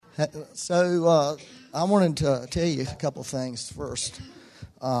So I wanted to tell you a couple things first.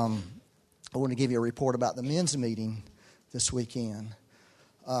 I want to give you a report about the men's meeting this weekend.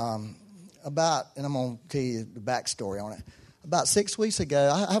 And I'm going to tell you the backstory on it. About 6 weeks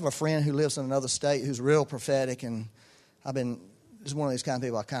ago, I have a friend who lives in another state who's real prophetic, and he's one of these kind of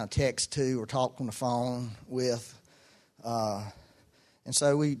people I kind of text to or talk on the phone with. And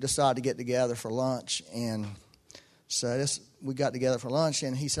so we decided to get together for lunch, and so we got together for lunch,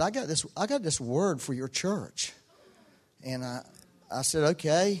 and he said, I got this word for your church. And I said,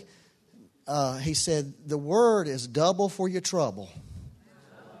 okay. He said, the word is double for your trouble.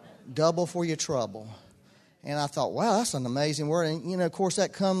 Double for your trouble. And I thought, wow, that's an amazing word. And, of course,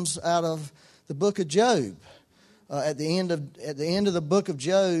 that comes out of the book of Job. At the end of the book of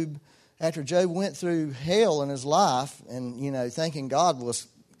Job, after Job went through hell in his life and, thinking God was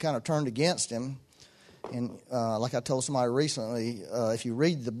kind of turned against him. And like I told somebody recently, if you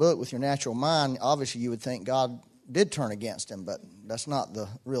read the book with your natural mind, obviously you would think God did turn against him, but that's not the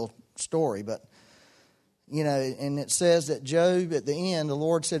real story. But, and it says that Job, at the end, the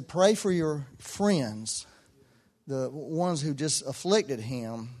Lord said, pray for your friends, the ones who just afflicted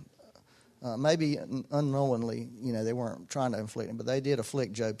him. Maybe unknowingly, they weren't trying to afflict him, but they did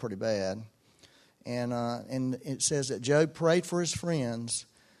afflict Job pretty bad. And it says that Job prayed for his friends,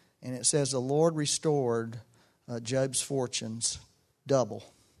 and it says the Lord restored Job's fortunes double.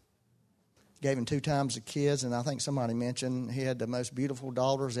 Gave him 2 times the kids, and I think somebody mentioned he had the most beautiful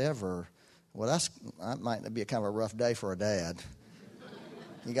daughters ever. Well, that might be a kind of a rough day for a dad.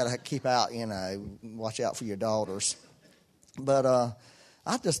 You got to keep out, watch out for your daughters. But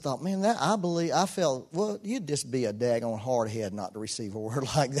I just thought, man, I felt, well, you'd just be a daggone hardhead not to receive a word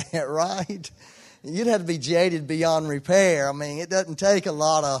like that, right? You'd have to be jaded beyond repair. I mean, it doesn't take a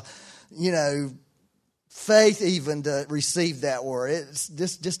lot of, faith even to receive that word. It's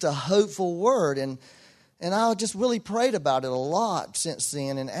just a hopeful word. And I just really prayed about it a lot since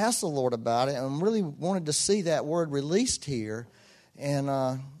then and asked the Lord about it and really wanted to see that word released here.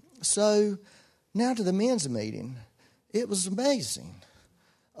 And so now to the men's meeting. It was amazing.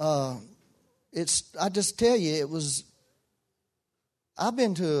 I just tell you, I've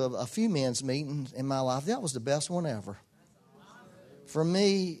been to a few men's meetings in my life. That was the best one ever. For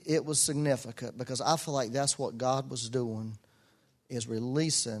me, it was significant because I feel like that's what God was doing, is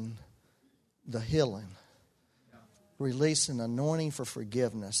releasing the healing, releasing anointing for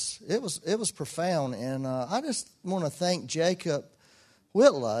forgiveness. It was profound, and I just want to thank Jacob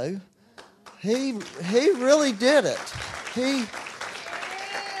Whitlow. He really did it. He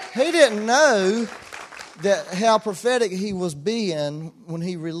didn't know that how prophetic he was being when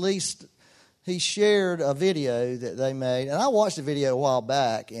he shared a video that they made. And I watched the video a while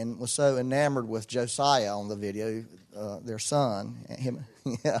back and was so enamored with Josiah on the video, their son.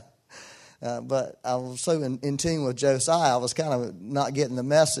 But I was so in tune with Josiah, I was kind of not getting the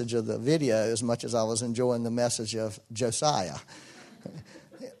message of the video as much as I was enjoying the message of Josiah.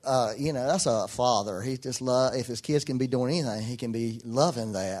 That's a father. He just if his kids can be doing anything, he can be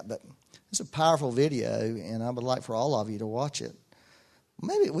loving that. But it's a powerful video, and I would like for all of you to watch it.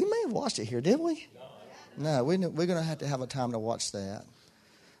 Maybe we may have watched it here, did we? No, we're going to have a time to watch that.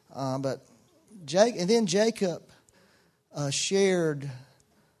 But Jacob shared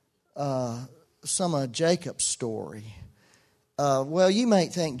some of Jacob's story. Well, you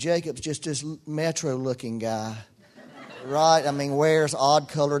might think Jacob's just this metro-looking guy. Right? I mean, wears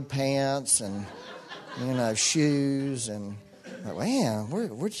odd-colored pants and, shoes. And, man,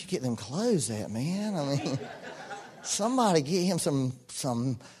 where'd you get them clothes at, man? I mean, somebody get him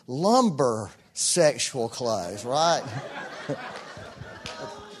some lumber sexual clothes, right?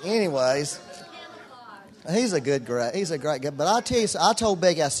 Anyways, he's a great guy. But I tell you, I told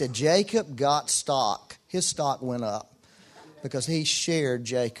Becky, I said, Jacob got stock. His stock went up because he shared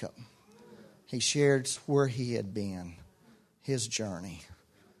Jacob. He shared where he had been. His journey.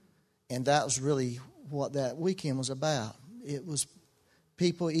 And that was really what that weekend was about. It was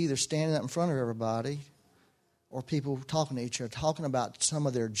people either standing up in front of everybody or people talking to each other, talking about some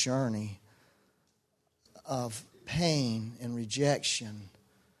of their journey of pain and rejection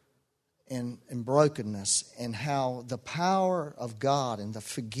and brokenness, and how the power of God and the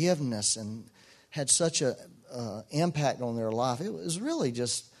forgiveness and had such a impact on their life. It was really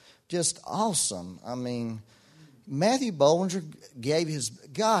just awesome. I mean, Matthew Bollinger gave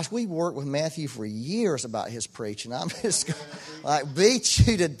we worked with Matthew for years about his preaching. I'm just like, beat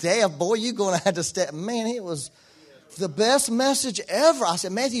you to death. Boy, you're going to have to step. Man, it was the best message ever. I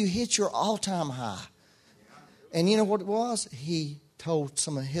said, Matthew, hit your all-time high. And you know what it was? He told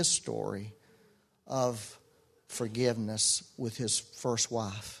some of his story of forgiveness with his first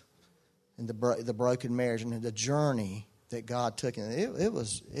wife. and the broken marriage and the journey that God took. And it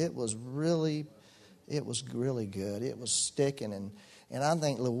was really good. It was sticking. And I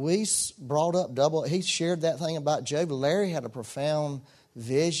think Luis brought up he shared that thing about Job. Larry had a profound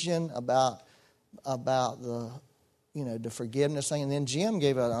vision about the forgiveness thing. And then Jim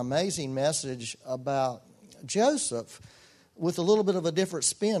gave an amazing message about Joseph with a little bit of a different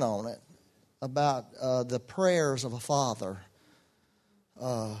spin on it, about the prayers of a father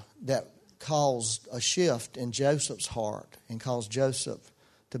that caused a shift in Joseph's heart and caused Joseph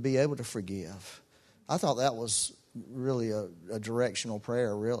to be able to forgive. I thought that was really a directional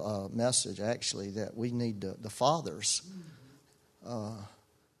prayer, message, actually, that we need the fathers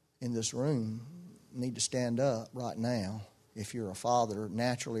in this room need to stand up right now. If you're a father,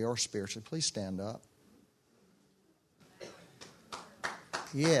 naturally or spiritually, please stand up.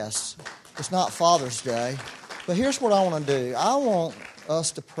 Yes, it's not Father's Day, but here's what I want to do. I want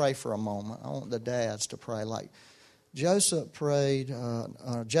us to pray for a moment. I want the dads to pray like Jacob prayed.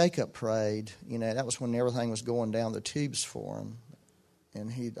 That was when everything was going down the tubes for him, and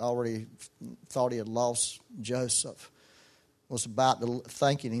he'd already thought he had lost Joseph. Was about to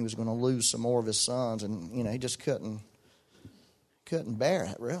thinking he was going to lose some more of his sons, and he just couldn't bear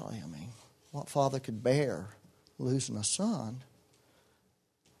it. Really, I mean, what father could bear losing a son?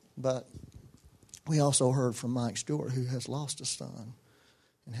 But we also heard from Mike Stewart, who has lost a son,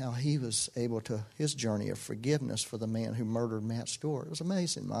 and how he was able to, his journey of forgiveness for the man who murdered Matt Stewart. It was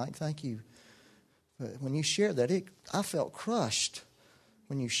amazing, Mike. Thank you. But when you shared that, I felt crushed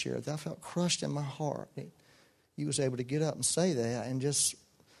when you shared that. I felt crushed in my heart. You was able to get up and say that, and just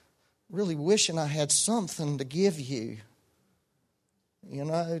really wishing I had something to give you,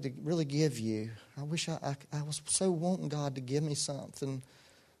 to really give you. I wish I was so wanting God to give me something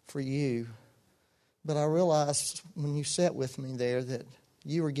for you. But I realized when you sat with me there that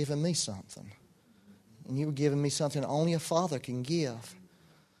you were giving me something. And you were giving me something only a father can give.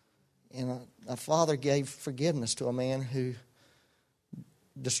 And a father gave forgiveness to a man who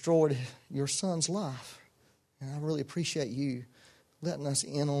destroyed your son's life. And I really appreciate you letting us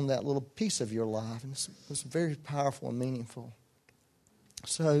in on that little piece of your life. And it's very powerful and meaningful.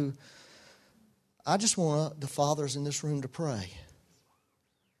 So I just want the fathers in this room to pray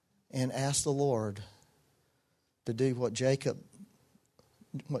and ask the Lord to do what Jacob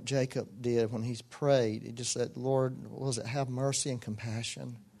did when he prayed. He just said, Lord, have mercy and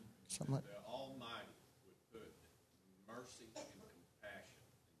compassion? Something like that. The Almighty would put mercy and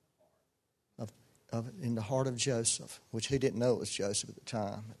compassion in the heart of Joseph, which he didn't know it was Joseph at the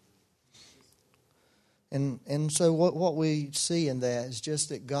time. And so what we see in that is just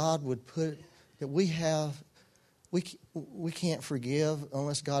that God would put, that we can't forgive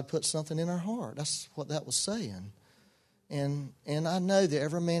unless God puts something in our heart. That's what that was saying. And I know that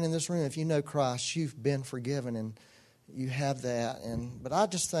every man in this room, if you know Christ, you've been forgiven and you have that. But I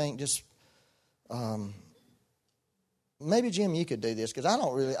just think maybe Jim, you could do this, because I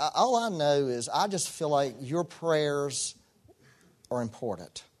don't really. All I know is I just feel like your prayers are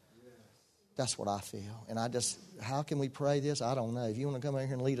important. That's what I feel. And how can we pray this? I don't know. If you want to come in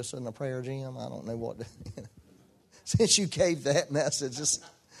here and lead us in a prayer, Jim, I don't know what to. Since you gave that message, just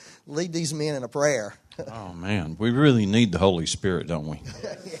lead these men in a prayer. Oh, man. We really need the Holy Spirit, don't we?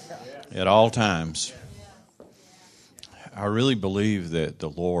 Yeah. At all times. I really believe that the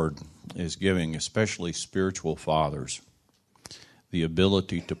Lord is giving, especially spiritual fathers, the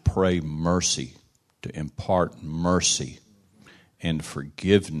ability to pray mercy, to impart mercy and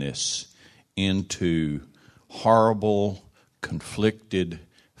forgiveness into horrible, conflicted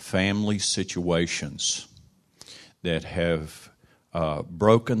family situations that have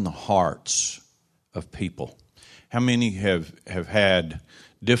broken the hearts of people. How many have had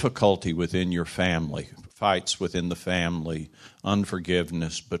difficulty within your family, fights within the family,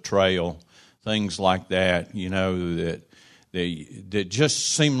 unforgiveness, betrayal, things like that, that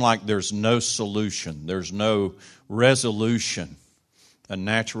just seem like there's no solution, there's no resolution, a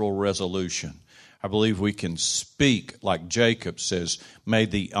natural resolution. I believe we can speak, like Jacob says, may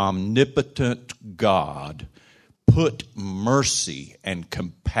the omnipotent God put mercy and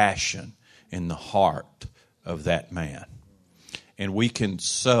compassion in the heart of that man. And we can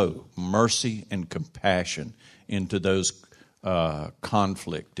sow mercy and compassion into those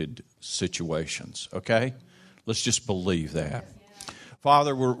conflicted situations. Okay? Let's just believe that.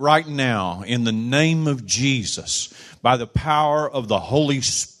 Father, we're right now, in the name of Jesus, by the power of the Holy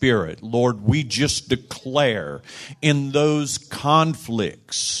Spirit, Lord, we just declare in those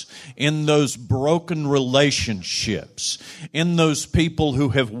conflicts, in those broken relationships, in those people who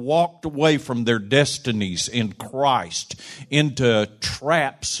have walked away from their destinies in Christ into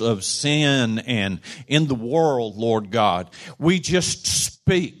traps of sin and in the world, Lord God, we just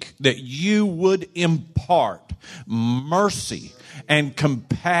speak that you would impart mercy and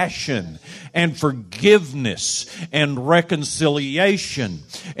compassion and forgiveness and reconciliation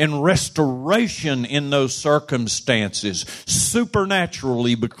and restoration in those circumstances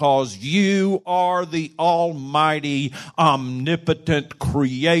supernaturally, because you are the almighty, omnipotent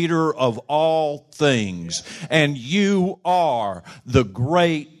creator of all things, and you are the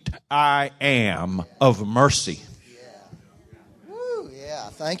great I am of mercy. Woo, yeah.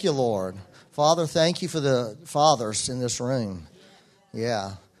 Thank you, Lord. Father, thank you for the fathers in this room.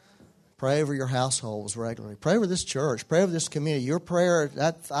 Yeah. Pray over your households regularly. Pray over this church. Pray over this community. Your prayer,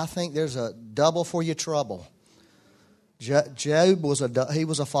 I think there's a double for your trouble. Job was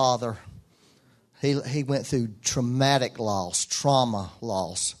a father. He went through traumatic loss, trauma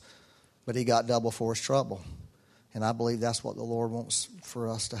loss, but he got double for his trouble. And I believe that's what the Lord wants for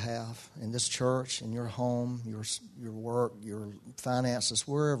us to have in this church, in your home, your work, your finances,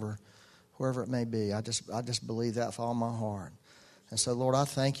 wherever it may be. I just believe that with all my heart. And so, Lord, I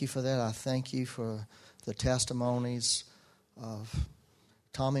thank you for that. I thank you for the testimonies of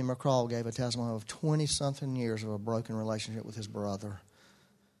Tommy McCraw gave a testimony of 20-something years of a broken relationship with his brother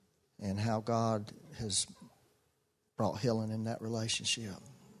and how God has brought healing in that relationship.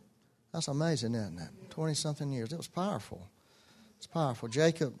 That's amazing, isn't it? 20-something years. It was powerful. It's powerful.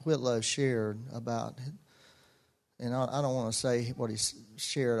 Jacob Whitlow shared about, and I don't want to say what he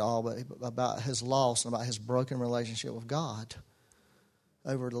shared all, but about his loss and about his broken relationship with God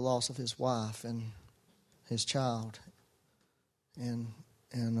over the loss of his wife and his child, and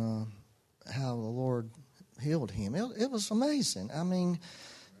how the Lord healed him. It was amazing. I mean,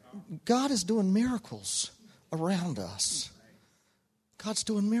 God is doing miracles around us. God's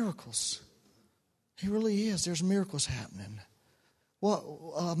doing miracles. He really is. There's miracles happening. What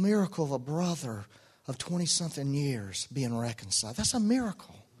a miracle of a brother of 20-something years being reconciled. That's a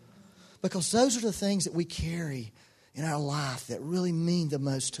miracle. Because those are the things that we carry in our life that really mean the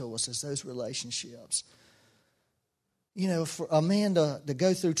most to us, is those relationships. You know, for a man to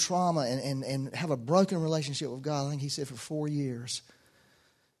go through trauma and have a broken relationship with God, I think he said for 4 years,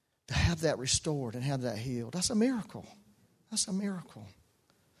 to have that restored and have that healed, that's a miracle. That's a miracle.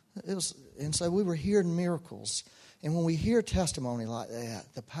 And so we were hearing miracles. And when we hear testimony like that,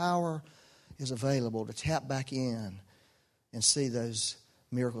 the power is available to tap back in and see those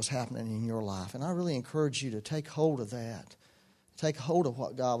miracles happening in your life. And I really encourage you to take hold of that. Take hold of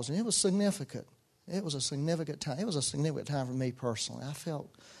what God was doing. It was significant. It was a significant time. It was a significant time for me personally. I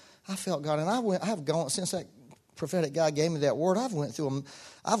felt God, and I've gone since that prophetic guy gave me that word. I've went through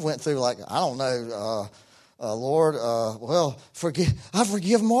like, I don't know, Lord, I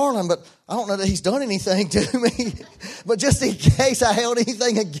forgive Marlon, but I don't know that he's done anything to me. But just in case I held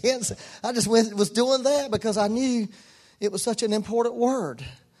anything against it, I just was doing that because I knew it was such an important word.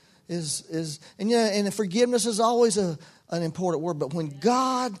 And forgiveness is always an important word. But when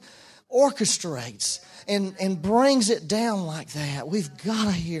God orchestrates and brings it down like that, we've got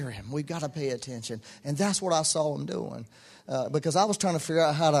to hear him. We've got to pay attention. And that's what I saw him doing. Because I was trying to figure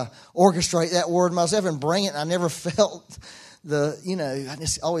out how to orchestrate that word myself and bring it. And I never felt I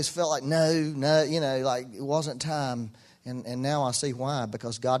just always felt like no, like it wasn't time. And now I see why,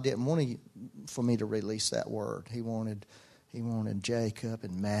 because God didn't want for me to release that word. He wanted Jacob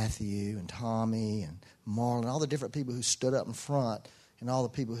and Matthew and Tommy and Marlon, all the different people who stood up in front and all the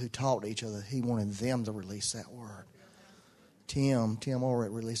people who talked to each other. He wanted them to release that word. Tim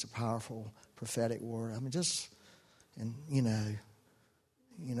already released a powerful prophetic word. I mean,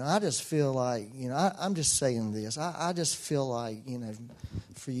 I just feel like, I'm just saying this. I just feel like,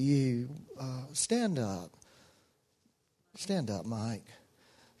 for you, stand up. Stand up, Mike.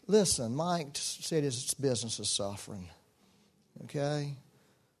 Listen, Mike said his business is suffering. Okay?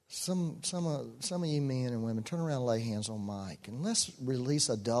 Some of you men and women, turn around and lay hands on Mike. And let's release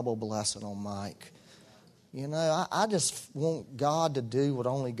a double blessing on Mike. I just want God to do what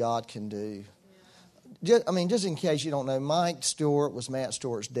only God can do. Just in case you don't know, Mike Stewart was Matt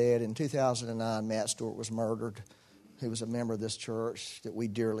Stewart's dad. In 2009, Matt Stewart was murdered. He was a member of this church that we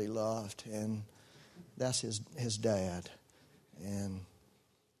dearly loved. And that's his dad. And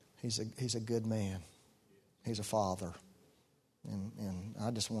he's a good man. He's a father. And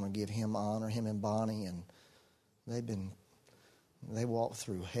I just want to give him honor, him and Bonnie. And they've been They walked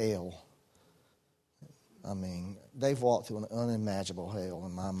through hell. I mean, they've walked through an unimaginable hell,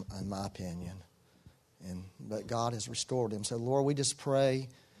 in my opinion. But God has restored them. So, Lord, we just pray,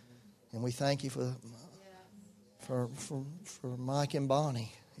 and we thank you for Mike and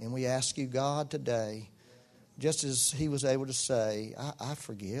Bonnie. And we ask you, God, today, just as he was able to say, I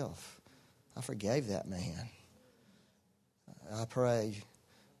forgive. I forgave that man. I pray,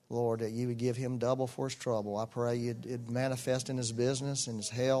 Lord, that you would give him double for his trouble. I pray it'd manifest in his business, in his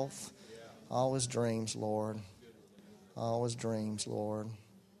health, all his dreams, Lord. All his dreams, Lord.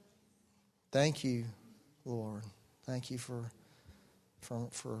 Thank you, Lord. Thank you for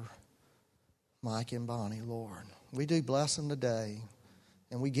Mike and Bonnie, Lord. We do bless them today,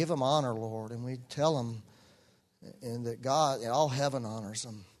 and we give them honor, Lord, and we tell them and that God, and all heaven honors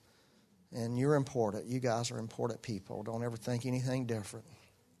them. And you're important. You guys are important people. Don't ever think anything different.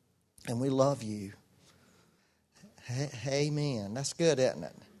 And we love you. Amen. That's good, isn't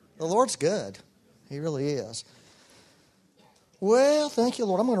it? The Lord's good. He really is. Well, thank you,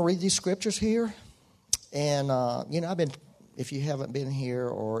 Lord. I'm going to read these scriptures here. And, if you haven't been here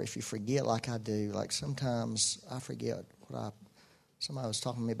or if you forget like I do, like sometimes I forget somebody was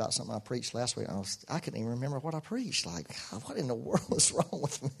talking to me about something I preached last week. I couldn't even remember what I preached. Like, what in the world is wrong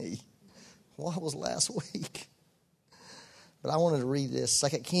with me? What was last week? But I wanted to read this,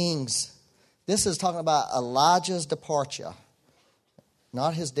 2 Kings. This is talking about Elijah's departure.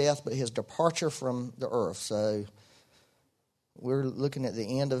 Not his death, but his departure from the earth. So we're looking at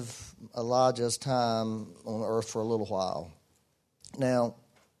the end of Elijah's time on the earth for a little while. Now,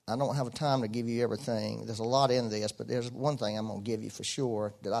 I don't have time to give you everything. There's a lot in this, but there's one thing I'm going to give you for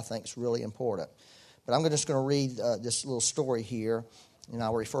sure that I think is really important. But I'm just going to read this little story here, and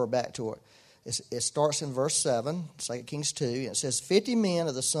I'll refer back to it. It starts in verse 7, 2 Kings 2. And it says, 50 men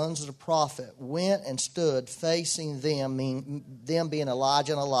of the sons of the prophet went and stood facing them, them being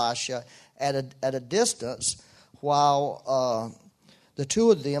Elijah and Elisha, at a distance, while the two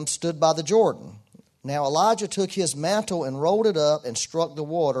of them stood by the Jordan. Now Elijah took his mantle and rolled it up and struck the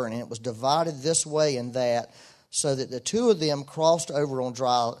water, and it was divided this way and that, so that the two of them crossed over on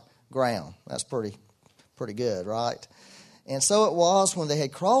dry ground. That's pretty good, right? And so it was when they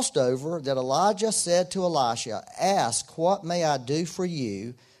had crossed over that Elijah said to Elisha, ask, what may I do for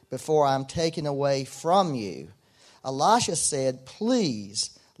you before I am taken away from you? Elisha said,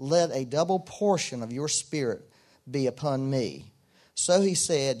 please let a double portion of your spirit be upon me. So he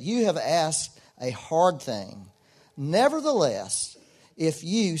said, you have asked a hard thing. Nevertheless, if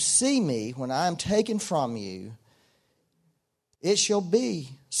you see me when I am taken from you, it shall be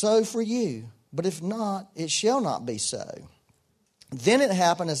so for you. But if not, it shall not be so. Then it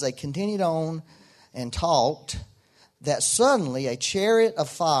happened as they continued on and talked, that suddenly a chariot of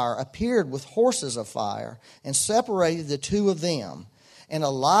fire appeared with horses of fire and separated the two of them. And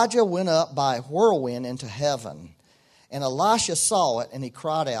Elijah went up by a whirlwind into heaven. And Elisha saw it, and he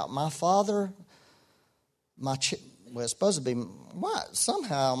cried out, my father, it's supposed to be, what?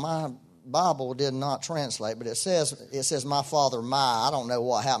 Somehow my Bible did not translate, but it says my father, I don't know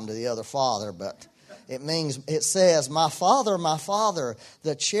what happened to the other father, but it says, my father,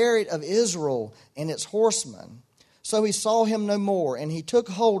 the chariot of Israel and its horsemen. So he saw him no more, and he took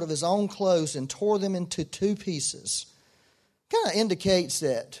hold of his own clothes and tore them into two pieces. Kind of indicates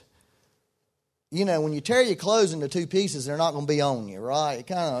that, when you tear your clothes into two pieces, they're not going to be on you, right? It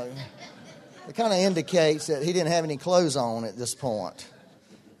kind of indicates that he didn't have any clothes on at this point.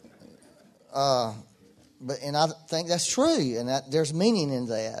 And I think that's true, and that there's meaning in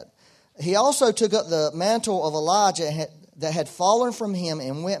that. He also took up the mantle of Elijah that had fallen from him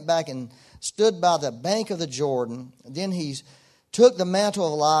and went back and stood by the bank of the Jordan. Then he took the mantle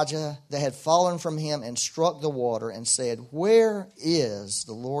of Elijah that had fallen from him and struck the water and said, where is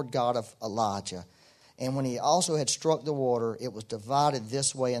the Lord God of Elijah? And when he also had struck the water, it was divided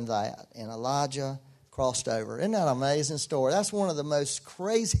this way and that. And Elijah crossed over. Isn't that an amazing story? That's one of the most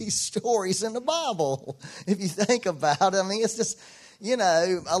crazy stories in the Bible, if you think about it. I mean, it's just,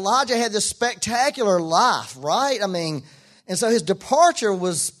 Elijah had this spectacular life, right? I mean, and so his departure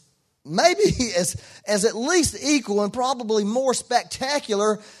was maybe as at least equal and probably more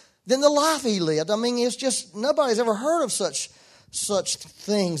spectacular than the life he lived. I mean, it's just, nobody's ever heard of such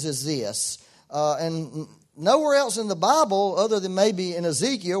things as this. And nowhere else in the Bible, other than maybe in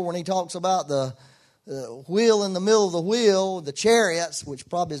Ezekiel, when he talks about the wheel in the middle of the wheel, the chariots, which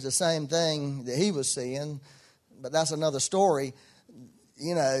probably is the same thing that he was seeing, but that's another story.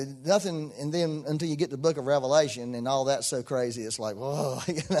 Nothing, and then until you get to the book of Revelation and all that's so crazy, it's like, whoa,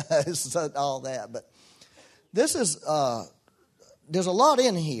 it's all that. But this is, there's a lot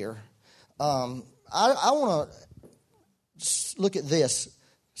in here. I want to look at this,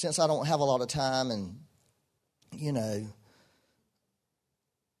 since I don't have a lot of time, and,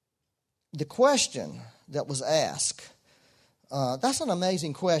 the question that was asked, that's an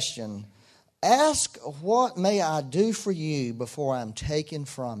amazing question. Ask, what may I do for you before I'm taken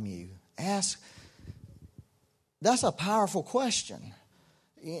from you? Ask. That's a powerful question.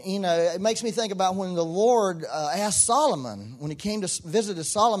 It makes me think about when the Lord asked Solomon, when he came to visit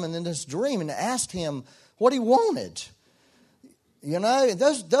Solomon in this dream and asked him what he wanted.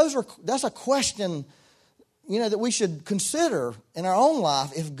 That's a question, that we should consider in our own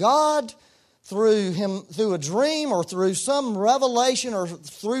life. If God, through a dream or through some revelation or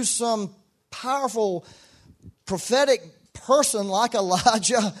through some powerful prophetic person like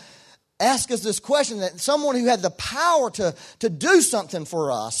Elijah, ask us this question, that someone who had the power to do something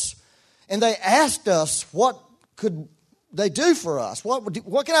for us, and they asked us, what could they do for us?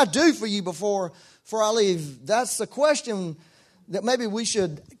 What can I do for you before I leave? That's the question that maybe we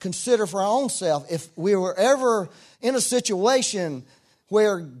should consider for our own self. If we were ever in a situation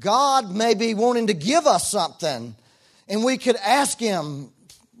where God may be wanting to give us something, and we could ask Him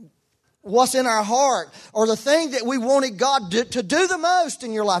what's in our heart, or the thing that we wanted God to do the most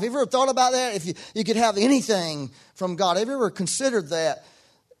in your life. Have you ever thought about that? If you could have anything from God, have you ever considered that?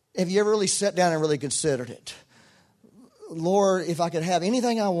 Have you ever really sat down and really considered it? Lord, if I could have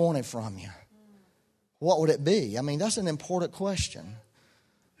anything I wanted from you, what would it be? I mean, that's an important question.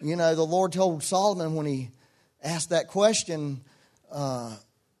 The Lord told Solomon when he asked that question,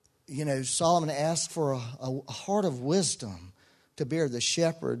 Solomon asked for a heart of wisdom to be able to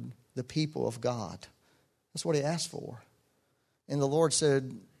shepherd the people of God. That's what he asked for. And the Lord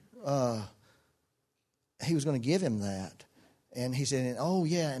said he was going to give him that. And he said, oh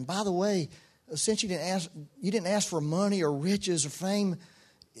yeah, and by the way, since you didn't ask for money or riches or fame,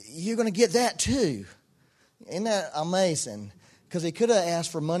 you're going to get that too. Isn't that amazing? Because he could have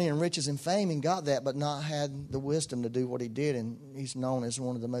asked for money and riches and fame and got that, but not had the wisdom to do what he did. And he's known as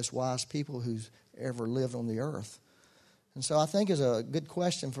one of the most wise people who's ever lived on the earth. And so I think it's a good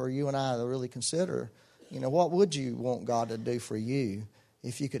question for you and I to really consider. What would you want God to do for you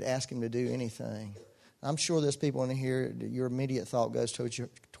if you could ask Him to do anything? I'm sure there's people in here, your immediate thought goes towards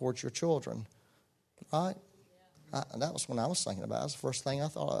your children, right? That was when I was thinking about it. That's the first thing I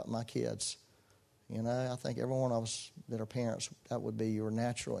thought about my kids. I think every one of us that are parents, that would be your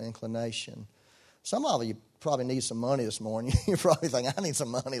natural inclination. Some of you probably need some money this morning. You probably think, I need some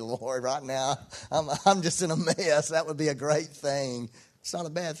money, Lord, right now. I'm just in a mess. That would be a great thing. It's not a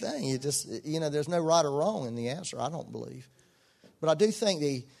bad thing. You just, there's no right or wrong in the answer, I don't believe. But I do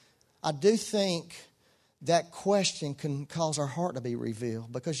think that question can cause our heart to be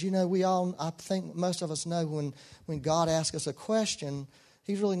revealed. Because, I think most of us know when God asks us a question,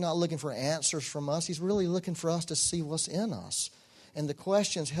 He's really not looking for answers from us. He's really looking for us to see what's in us. And the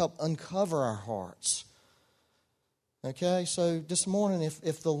questions help uncover our hearts. Okay, so this morning,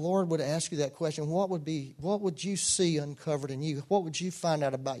 if the Lord would ask you that question, what would you see uncovered in you? What would you find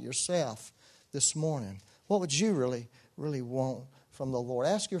out about yourself this morning? What would you really, really want from the Lord?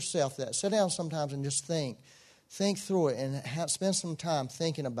 Ask yourself that. Sit down sometimes and just think through it, and spend some time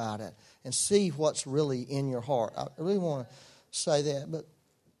thinking about it and see what's really in your heart. I really want to say that. But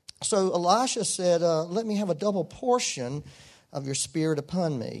so Elisha said, let me have a double portion of your spirit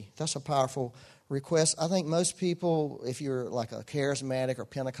upon me. That's a powerful request. I think most people, if you're like a charismatic or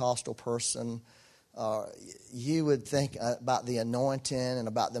Pentecostal person, you would think about the anointing and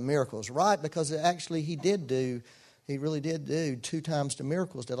about the miracles, right? Because actually he really did do 2 times the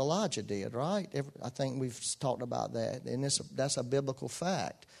miracles that Elijah did, right? I think we've talked about that. And that's a biblical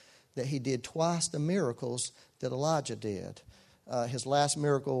fact, that he did twice the miracles that Elijah did. His last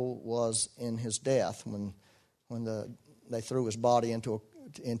miracle was in his death when they threw his body into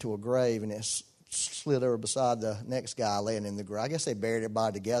a grave, and it slid over beside the next guy laying in the grave. I guess they buried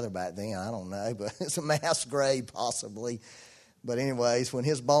everybody together back then. I don't know, but it's a mass grave possibly. But anyways, when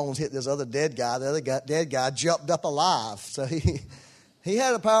his bones hit this other dead guy, the other dead guy jumped up alive. So he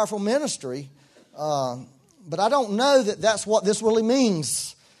had a powerful ministry. But I don't know that that's what this really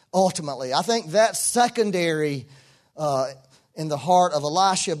means ultimately. I think that's secondary in the heart of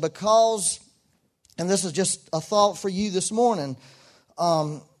Elisha, because, and this is just a thought for you this morning,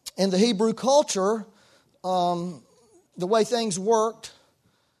 in the Hebrew culture, the way things worked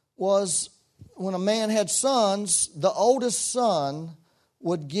was when a man had sons, the oldest son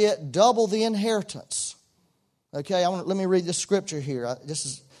would get double the inheritance. Okay, let me read this scripture here.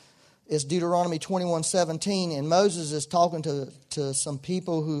 This is Deuteronomy 21:17, and Moses is talking to some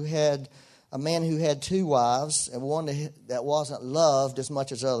people who had a man who had 2 wives, and one that wasn't loved as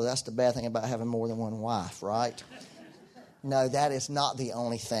much as the other. That's the bad thing about having more than one wife, right? No, that is not the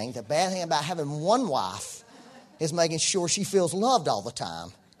only thing. The bad thing about having one wife is making sure she feels loved all the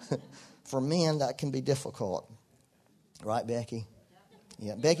time. For men, that can be difficult. Right, Becky?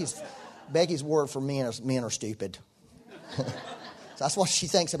 Yeah, Becky's word for men are stupid. So that's what she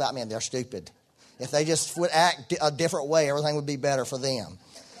thinks about men. They're stupid. If they just would act a different way, everything would be better for them.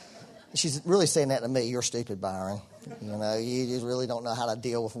 She's really saying that to me. You're stupid, Byron. You know, you just really don't know how to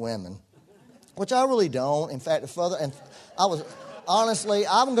deal with women. Which I really don't. In fact, I'm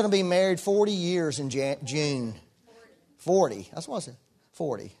going to be married 40 years in June. 40. That's what I said.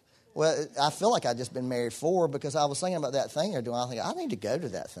 40. Well, I feel like I've just been married 4 because I was thinking about that thing they're doing. I think I need to go to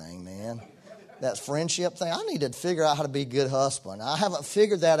that thing, man. That friendship thing. I need to figure out how to be a good husband. I haven't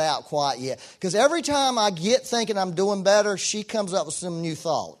figured that out quite yet. Because every time I get thinking I'm doing better, she comes up with some new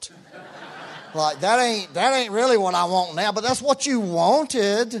thought. Like, that ain't really what I want now, but that's what you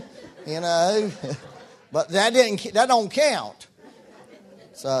wanted, you know. But that don't count.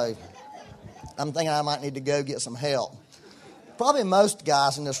 So I'm thinking I might need to go get some help. Probably most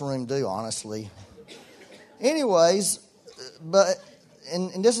guys in this room do, honestly. Anyways,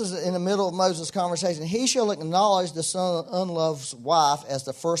 and this is in the middle of Moses' conversation. He shall acknowledge the son of unloved wife as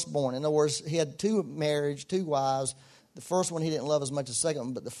the firstborn. In other words, he had 2 wives. The first one he didn't love as much as the second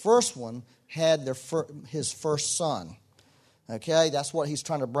one, but the first one had his first son. Okay, that's what he's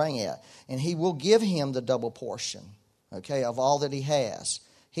trying to bring at. And he will give him the double portion, okay, of all that he has.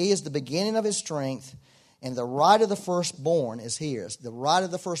 He is the beginning of his strength, and the right of the firstborn is his. The right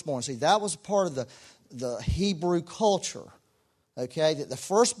of the firstborn. See, that was part of the Hebrew culture, okay, that the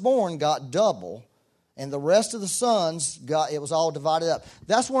firstborn got double, and the rest of the sons it was all divided up.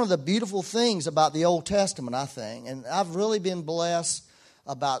 That's one of the beautiful things about the Old Testament, I think. And I've really been blessed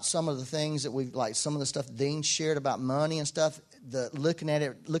about some of the things that some of the stuff Dean shared about money and stuff. Looking at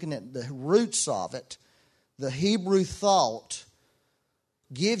the roots of it, the Hebrew thought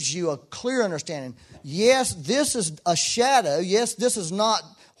gives you a clear understanding. Yes, this is a shadow. Yes, this is not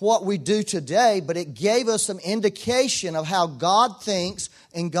what we do today, but it gave us some indication of how God thinks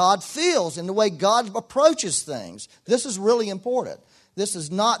and God feels and the way God approaches things. This is really important. This is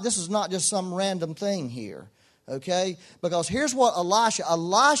not just some random thing here, okay? Because here's what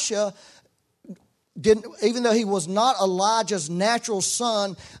Elisha didn't, even though he was not Elijah's natural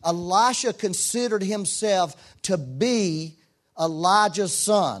son, Elisha considered himself to be Elijah's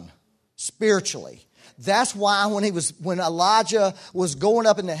son spiritually. That's why when Elijah was going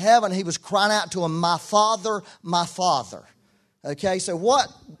up into heaven, he was crying out to him, "My father, my father." Okay, so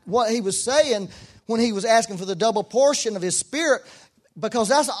what he was saying when he was asking for the double portion of his spirit, because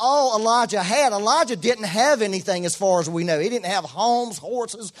that's all Elijah had. Elijah didn't have anything as far as we know. He didn't have homes,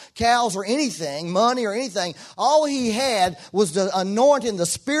 horses, cows, or anything, money or anything. All he had was the anointing, the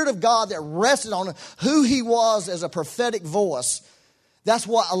Spirit of God that rested on him, who he was as a prophetic voice. That's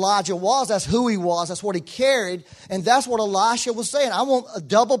what Elijah was. That's who he was. That's what he carried. And that's what Elisha was saying. I want a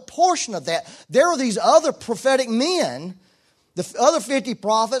double portion of that. There are these other prophetic men, the other 50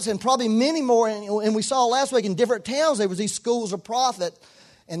 prophets, and probably many more. And we saw last week in different towns there was these schools of prophet.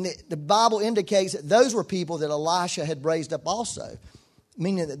 And the Bible indicates that those were people that Elisha had raised up also,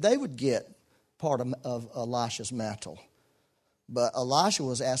 meaning that they would get part of Elisha's mantle. But Elisha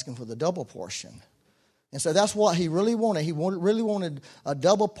was asking for the double portion. And so that's what he really wanted. He really wanted a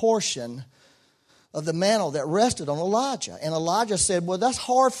double portion of the mantle that rested on Elijah. And Elijah said, well, that's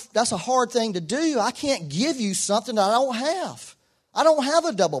hard. That's a hard thing to do. I can't give you something that I don't have. I don't have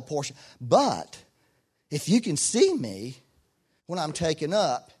a double portion. But if you can see me when I'm taken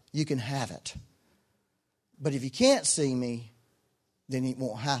up, you can have it. But if you can't see me, then it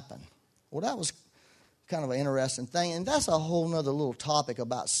won't happen. Well, that was kind of an interesting thing. And that's a whole nother little topic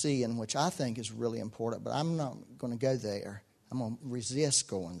about seeing, which I think is really important. But I'm not going to go there. I'm going to resist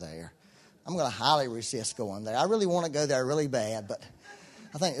going there. I'm going to highly resist going there. I really want to go there really bad, but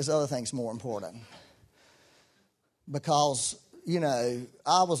I think there's other things more important. Because,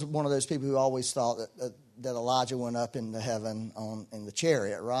 I was one of those people who always thought that Elijah went up into heaven in the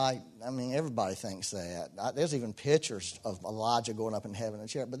chariot, right? I mean, everybody thinks that. There's even pictures of Elijah going up in heaven in a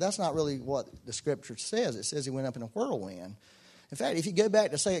chariot, but that's not really what the Scripture says. It says he went up in a whirlwind. In fact, if you go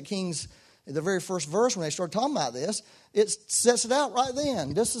back to 2 Kings, the very first verse when they started talking about this, it sets it out right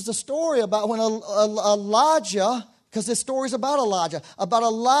then. This is the story about when Elijah, because this story is about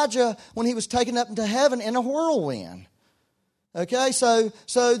Elijah when he was taken up into heaven in a whirlwind. Okay, so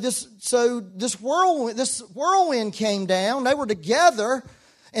this whirlwind came down. They were together,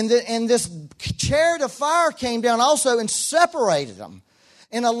 and this chariot of fire came down also and separated them.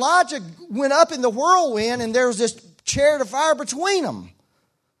 And Elijah went up in the whirlwind, and there was this chariot of fire between them.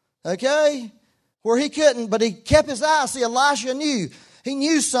 Okay, where he couldn't, but he kept his eyes. See, Elisha knew. He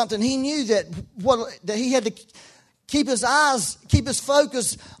knew something. He knew that he had to keep his eyes, keep his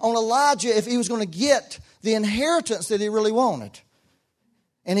focus on Elijah if he was going to get the inheritance that he really wanted.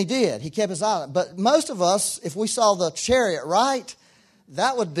 And he did. He kept his eye on it. But most of us, if we saw the chariot, right,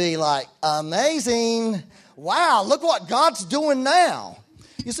 that would be like, amazing. Wow, look what God's doing now.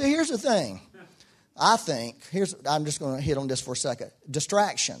 You see, here's the thing. I'm just going to hit on this for a second.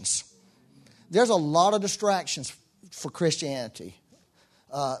 Distractions. There's a lot of distractions for Christianity.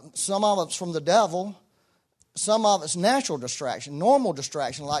 Some of it's from the devil. Some of it's natural distraction, normal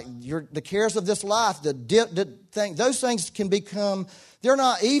distraction, like the cares of this life, those things can become, they're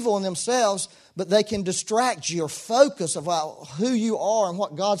not evil in themselves, but they can distract your focus about who you are and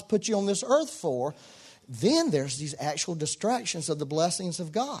what God's put you on this earth for. Then there's these actual distractions of the blessings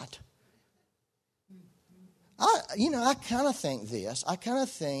of God. I kind of think this. I kind of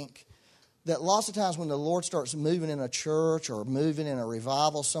think that lots of times when the Lord starts moving in a church or moving in a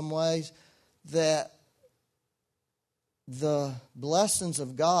revival some ways, that the blessings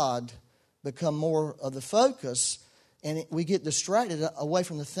of God become more of the focus, and we get distracted away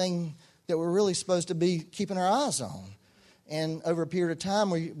from the thing that we're really supposed to be keeping our eyes on. And over a period of time,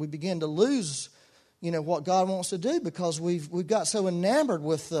 we begin to lose, what God wants to do, because we've got so enamored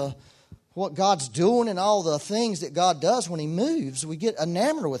with what God's doing and all the things that God does when He moves. We get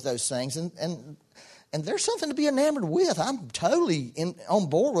enamored with those things, and there's something to be enamored with. I'm totally on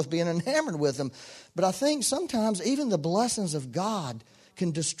board with being enamored with them. But I think sometimes even the blessings of God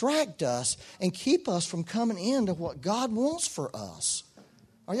can distract us and keep us from coming into what God wants for us.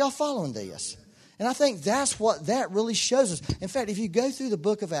 Are y'all following this? And I think that's what that really shows us. In fact, if you go through the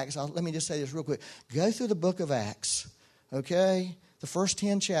book of Acts, let me just say this real quick. Go through the book of Acts, okay? The first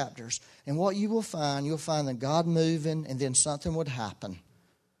 10 chapters. And what you'll find that God moving, and then something would happen.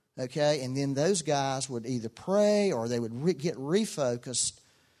 Okay, and then those guys would either pray or they would get refocused.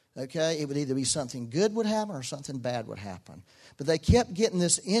 Okay, it would either be something good would happen or something bad would happen. But they kept getting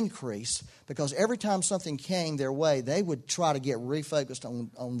this increase because every time something came their way, they would try to get refocused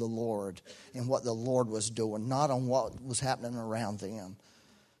on the Lord and what the Lord was doing, not on what was happening around them.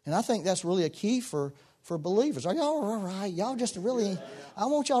 And I think that's really a key for believers. Are y'all all right? Y'all just really, I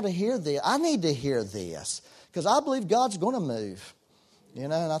want y'all to hear this. I need to hear this because I believe God's going to move.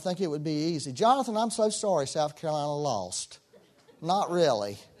 And I think it would be easy. Jonathan, I'm so sorry South Carolina lost. Not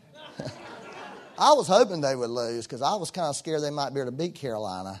really. I was hoping they would lose because I was kind of scared they might be able to beat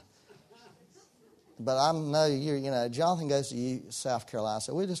Carolina. But I know Jonathan goes to South Carolina,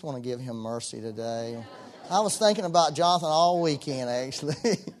 so we just want to give him mercy today. I was thinking about Jonathan all weekend, actually.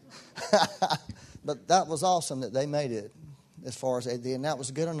 But that was awesome that they made it as far as they did, and that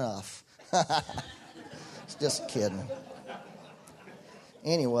was good enough. Just kidding.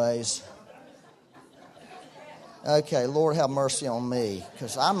 Anyways, okay, Lord have mercy on me,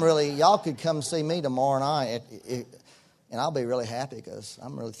 because y'all could come see me tomorrow night, and I'll be really happy because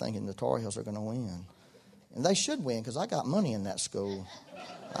I'm really thinking the Tar Heels are going to win. And they should win because I got money in that school.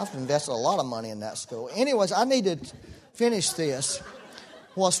 I've invested a lot of money in that school. Anyways, I need to finish this.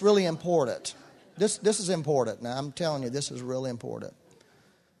 What's really important. This is important. Now, I'm telling you, this is really important.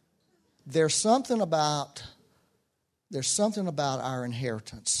 There's something about our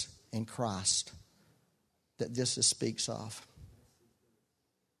inheritance in Christ that this speaks of.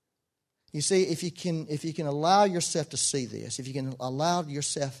 You see, if you can allow yourself to see this, if you can allow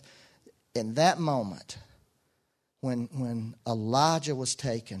yourself in that moment when Elijah was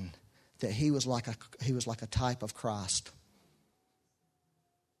taken, that he was like a type of Christ.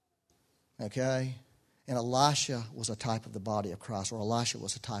 Okay? And Elisha was a type of the body of Christ, or Elisha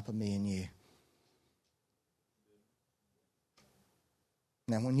was a type of me and you.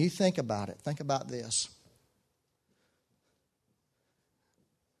 Now, when you think about it, think about this.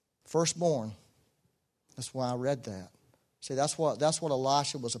 Firstborn. That's why I read that. See, that's what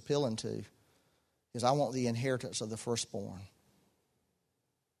Elisha was appealing to, is I want the inheritance of the firstborn.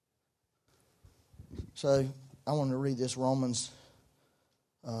 So I want to read this Romans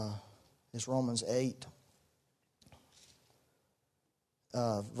 8,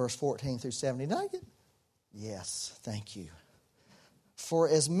 verse 14 through 70. Did I get? Yes, thank you. For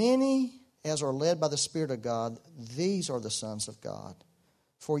as many as are led by the Spirit of God, these are the sons of God.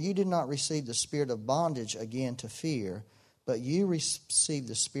 For you did not receive the spirit of bondage again to fear, but you received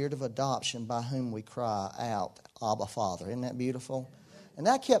the spirit of adoption by whom we cry out, Abba, Father. Isn't that beautiful? And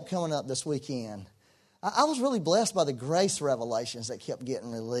that kept coming up this weekend. I was really blessed by the grace revelations that kept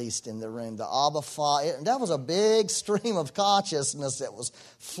getting released in the room. The Abba, Father. That was a big stream of consciousness that was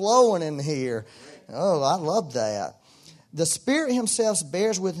flowing in here. Oh, I loved that. The Spirit Himself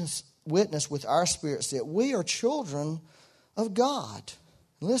bears witness with our spirits that we are children of God.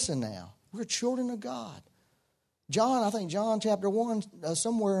 Listen now, we're children of God. John, I think John chapter 1,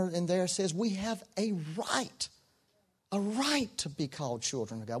 somewhere in there says we have a right to be called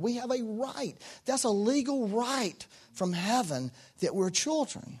children of God. We have a right. That's a legal right from heaven that we're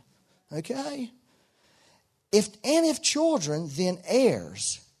children. Okay? If children, then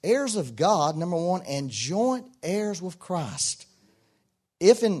heirs of God, number one, and joint heirs with Christ.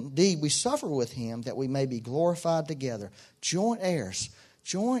 If indeed we suffer with him, that we may be glorified together. Joint heirs.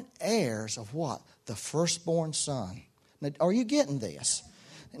 Joint heirs of what? The firstborn son. Now, are you getting this?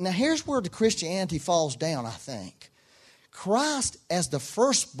 Now, here's where the Christianity falls down, I think. Christ as the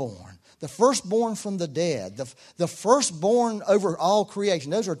firstborn from the dead, the firstborn over all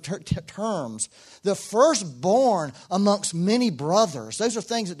creation. Those are terms. The firstborn amongst many brothers. Those are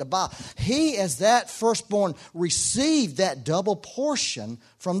things that the Bible. He, as that firstborn, received that double portion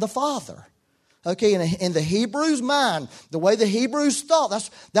from the Father. Okay, in the Hebrews' mind, the way the Hebrews thought,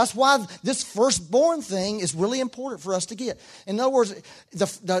 that's why this firstborn thing is really important for us to get. In other words,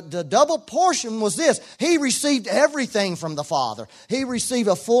 the double portion was this. He received everything from the Father. He received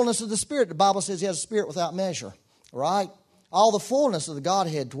a fullness of the Spirit. The Bible says he has a spirit without measure, right? All the fullness of the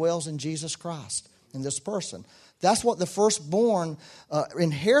Godhead dwells in Jesus Christ, in this person. That's what the firstborn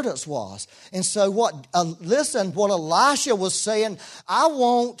inheritance was. And so listen, what Elisha was saying, I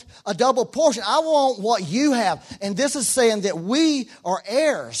want a double portion. I want what you have. And this is saying that we are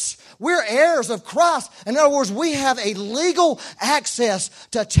heirs. We're heirs of Christ. In other words, we have a legal access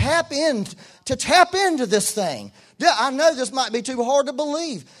to tap into this thing. I know this might be too hard to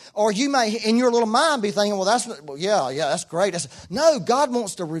believe. Or you may, in your little mind, be thinking, that's great. No, God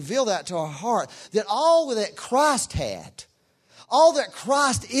wants to reveal that to our heart. That all that Christ had, all that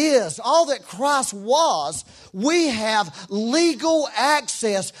Christ is, all that Christ was, we have legal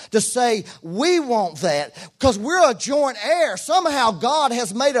access to say, we want that. Because we're a joint heir. Somehow God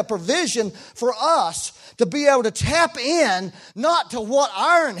has made a provision for us to be able to tap in, not to what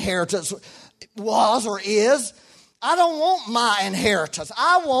our inheritance was or is. I don't want my inheritance.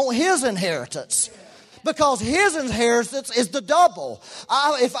 I want his inheritance. Because his inheritance is the double.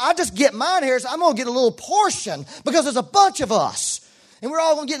 If I just get my inheritance, I'm going to get a little portion because there's a bunch of us. And we're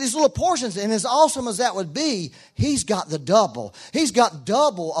all going to get these little portions. And as awesome as that would be, he's got the double. He's got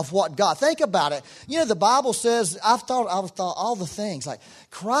double of what God. Think about it. You know, the Bible says, I've thought all the things. Like,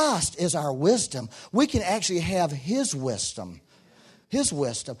 Christ is our wisdom. We can actually have his wisdom. His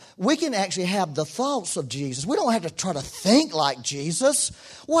wisdom. We can actually have the thoughts of Jesus. We don't have to try to think like Jesus.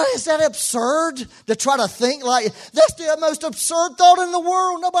 What is that absurd to try to think like? That's the most absurd thought in the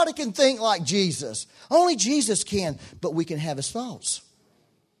world. Nobody can think like Jesus. Only Jesus can, but we can have his thoughts.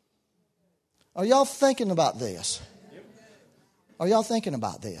 Are y'all thinking about this? Are y'all thinking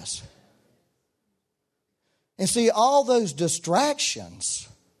about this? And see, all those distractions,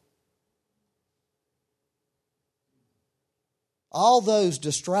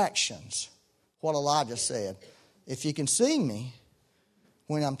 what Elijah said, if you can see me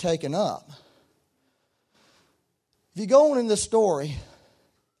when I'm taken up. If you go on in this story,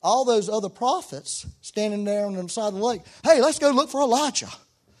 all those other prophets standing there on the side of the lake, hey, let's go look for Elijah.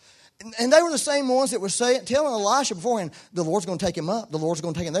 And they were the same ones that were telling Elisha beforehand, the Lord's going to take him up. The Lord's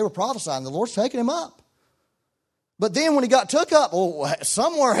going to take him. They were prophesying, the Lord's taking him up. But then when he got took up,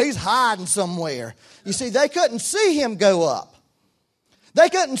 somewhere he's hiding somewhere. You see, they couldn't see him go up. They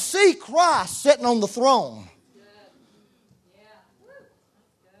couldn't see Christ sitting on the throne.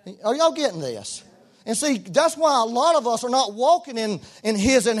 Are y'all getting this? And see, that's why a lot of us are not walking in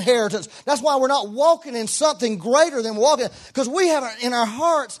his inheritance. That's why we're not walking in something greater than walking. Because we haven't, in our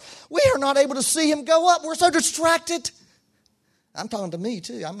hearts, we are not able to see him go up. We're so distracted. I'm talking to me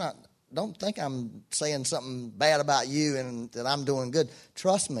too. Don't think I'm saying something bad about you and that I'm doing good.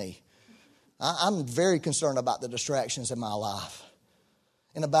 Trust me. I'm very concerned about the distractions in my life.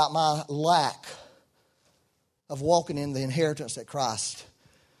 And about my lack of walking in the inheritance that Christ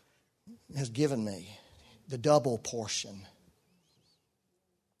has given me, the double portion.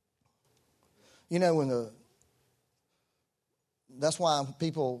 You know, that's why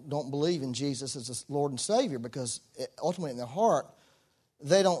people don't believe in Jesus as a Lord and Savior, because ultimately in their heart,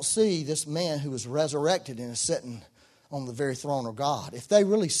 they don't see this man who was resurrected and is sitting on the very throne of God. If they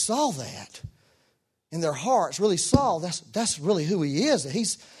really saw that, in their hearts really saw that's really who he is.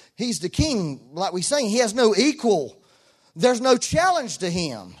 He's the king, like we sing. He has no equal. There's no challenge to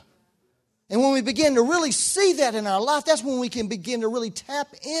him. And when we begin to really see that in our life, that's when we can begin to really tap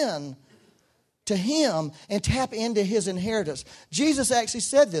in to him and tap into his inheritance. Jesus actually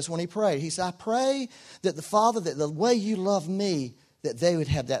said this when he prayed. He said, I pray that the Father, that the way you love me, that they would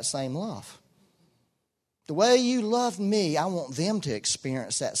have that same love. The way you loved me, I want them to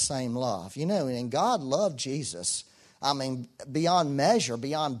experience that same love. You know, and God loved Jesus. I mean, beyond measure,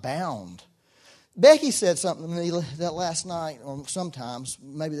 beyond bound. Becky said something to me that last night, or sometimes,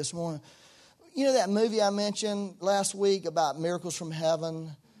 maybe this morning. You know that movie I mentioned last week about miracles from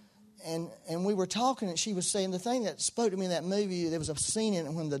heaven? And we were talking, and she was saying the thing that spoke to me in that movie, there was a scene in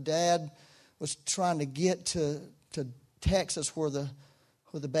it when the dad was trying to get to Texas where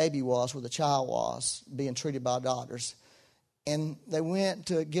the baby was, where the child was, being treated by doctors. And they went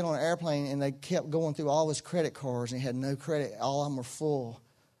to get on an airplane, and they kept going through all his credit cards, and he had no credit. All of them were full.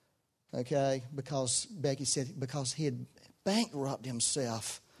 Okay? Because Becky said, because he had bankrupted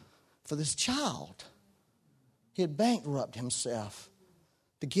himself for this child. He had bankrupted himself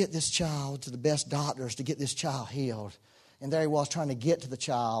to get this child to the best doctors, to get this child healed. And there he was trying to get to the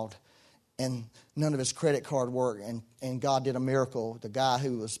child, and none of his credit card worked, and God did a miracle. The guy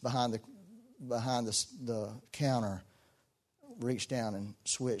who was behind the counter reached down and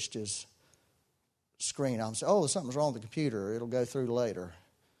switched his screen. I said, "Oh, something's wrong with the computer. It'll go through later."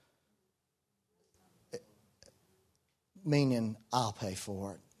 Meaning, I'll pay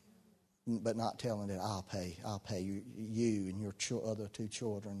for it, but not telling it I'll pay you and your other two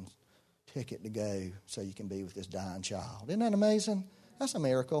children's ticket to go so you can be with this dying child. Isn't that amazing? That's a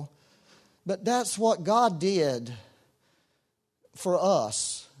miracle. But that's what God did for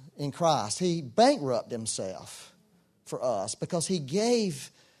us in Christ. He bankrupted himself for us because he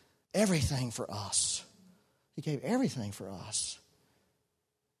gave everything for us. He gave everything for us.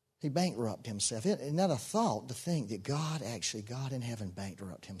 He bankrupted himself. Isn't that a thought to think that God in heaven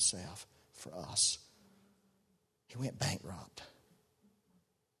bankrupted himself for us? He went bankrupt.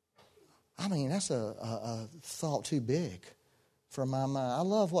 I mean, that's a thought too big for my mind. I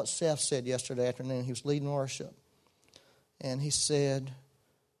love what Seth said yesterday afternoon. He was leading worship. And he said,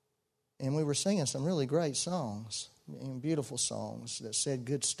 and we were singing some really great songs, and beautiful songs that said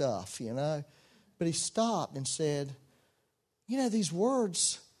good stuff, you know. But he stopped and said, you know, these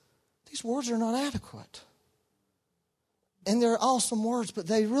words are not adequate. And they're awesome words, but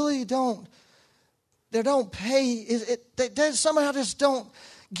they really don't pay, they somehow just don't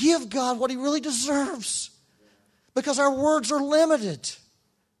give God what he really deserves. Because our words are limited.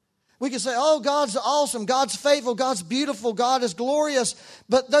 We can say, oh, God's awesome, God's faithful, God's beautiful, God is glorious.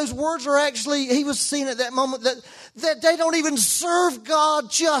 But those words are actually, he was seeing at that moment that they don't even serve God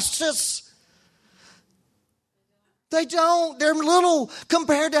justice. They don't. They're little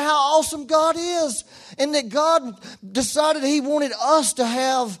compared to how awesome God is. And that God decided he wanted us to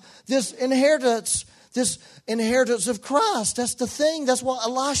have this inheritance of Christ. That's the thing. That's what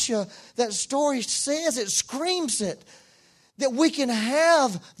Elisha, that story says. It screams it. That we can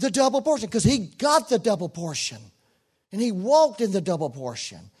have the double portion. Because he got the double portion. And he walked in the double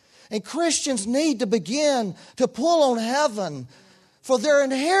portion. And Christians need to begin to pull on heaven for their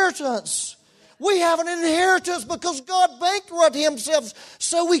inheritance. We have an inheritance because God bankrupted himself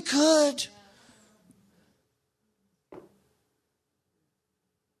so we could.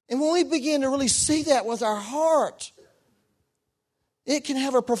 And when we begin to really see that with our heart, it can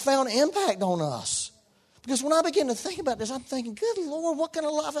have a profound impact on us. Because when I begin to think about this, I'm thinking, good Lord, what kind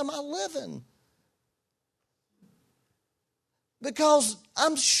of life am I living? Because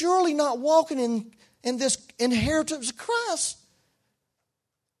I'm surely not walking in this inheritance of Christ.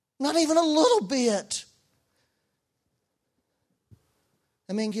 Not even a little bit.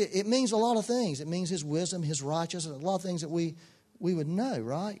 I mean, it means a lot of things. It means his wisdom, his righteousness, a lot of things that we would know,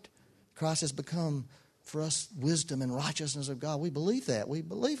 right? Christ has become for us wisdom and righteousness of God. We believe that. We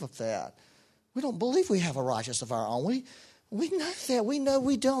believe of that. We don't believe we have a righteousness of our own. We know that. We know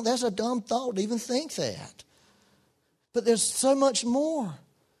we don't. That's a dumb thought to even think that. But there's so much more.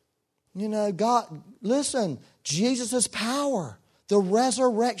 You know, God, listen, Jesus' power. The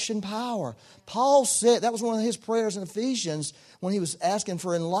resurrection power. Paul said, that was one of his prayers in Ephesians when he was asking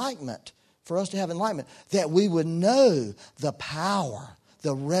for enlightenment, for us to have enlightenment, that we would know the power,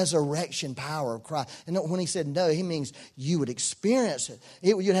 the resurrection power of Christ. And when he said no, he means you would experience it.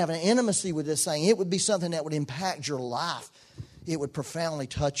 You'd have an intimacy with this thing. It would be something that would impact your life. It would profoundly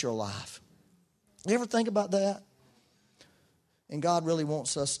touch your life. You ever think about that? And God really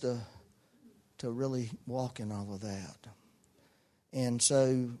wants us to really walk in all of that. And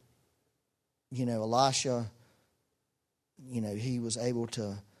so, you know, Elisha, you know, he was able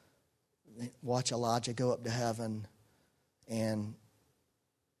to watch Elijah go up to heaven. And,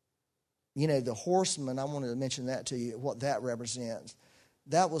 you know, the horsemen, I wanted to mention that to you, what that represents.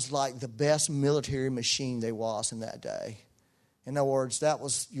 That was like the best military machine there was in that day. In other words, that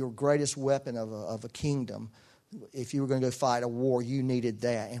was your greatest weapon of a kingdom. if you were going to go fight a war, you needed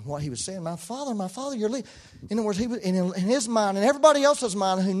that. And what he was saying, my father, you're leaving. In other words, he was, in his mind and everybody else's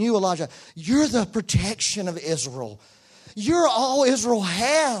mind who knew Elijah, you're the protection of Israel. You're all Israel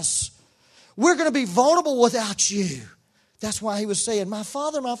has. We're going to be vulnerable without you. That's why he was saying, my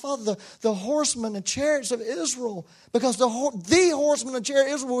father, the horsemen and chariots of Israel, because the horsemen and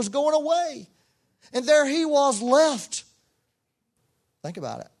chariots of Israel was going away. And there he was left. Think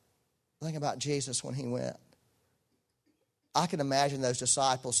about it. Think about Jesus when he went. I can imagine those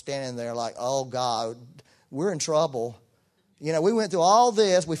disciples standing there like, oh God, we're in trouble. You know, we went through all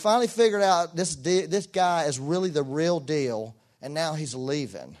this. We finally figured out this guy is really the real deal. And now he's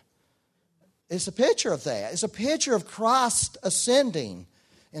leaving. It's a picture of that. It's a picture of Christ ascending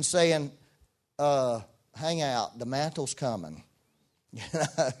and saying, hang out, the mantle's coming.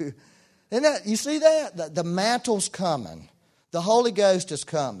 You know, you see that? The mantle's coming. The Holy Ghost is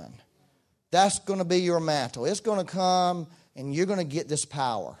coming. That's going to be your mantle. It's going to come and you're going to get this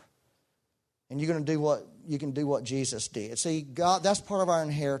power. And you're going to do what Jesus did. See, God, that's part of our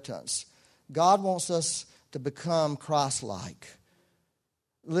inheritance. God wants us to become Christ-like.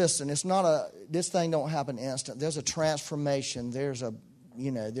 Listen, this thing don't happen instant. There's a transformation. There's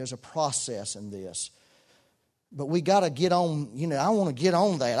a process in this. But we got to get on, I want to get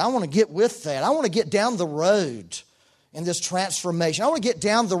on that. I want to get with that. I want to get down the road in this transformation. I want to get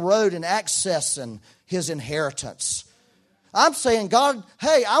down the road in accessing his inheritance. I'm saying, God,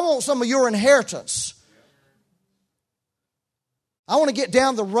 hey, I want some of your inheritance. I want to get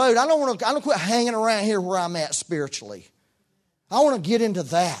down the road. I don't quit hanging around here where I'm at spiritually. I want to get into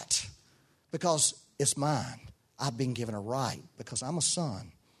that because it's mine. I've been given a right because I'm a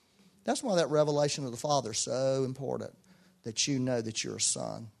son. That's why that revelation of the Father is so important, that you know that you're a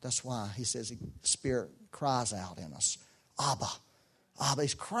son. That's why he says the Spirit cries out in us. Abba. Abba.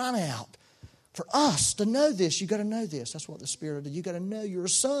 He's crying out. For us to know this, you got to know this. That's what the Spirit did. You got to know you're a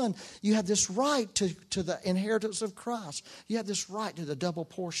son. You have this right to the inheritance of Christ. You have this right to the double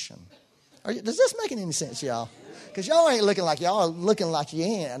portion. Does this make any sense, y'all? Because y'all ain't looking like you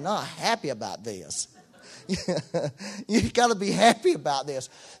ain't not happy about this. You got to be happy about this.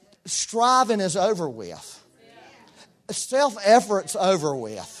 Striving is over with. Self-effort's over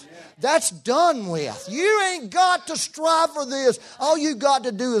with. That's done with. You ain't got to strive for this. All you got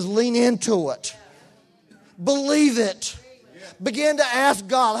to do is lean into it. Believe it. Begin to ask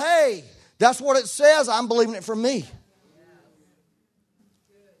God, hey, that's what it says. I'm believing it for me.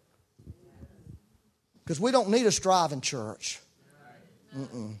 Because we don't need a striving church.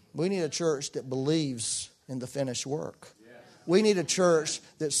 We need a church that believes in the finished work. We need a church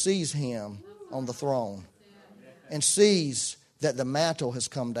that sees him on the throne and sees that the mantle has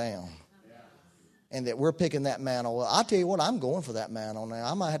come down and that we're picking that mantle. Well, I'll tell you what, I'm going for that mantle now.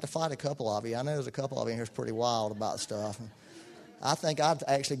 I might have to fight a couple of you. I know there's a couple of you here who's pretty wild about stuff. I think I'd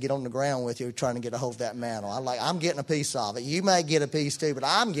actually get on the ground with you trying to get a hold of that mantle. I'm getting a piece of it. You may get a piece too, but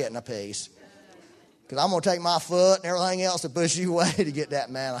I'm getting a piece. Because I'm going to take my foot and everything else to push you away to get that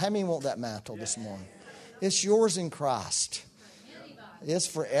mantle. How many want that mantle this morning? It's yours in Christ. It's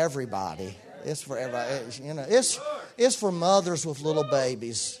for everybody. It's for everybody. It's for mothers with little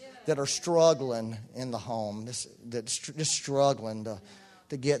babies that are struggling in the home, that's just struggling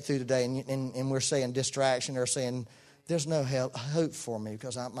to get through the day. And we're saying distraction. They're saying there's no hope for me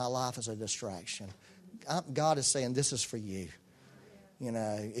because my life is a distraction. God is saying this is for you.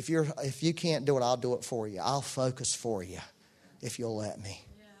 If you can't do it, I'll do it for you. I'll focus for you if you'll let me.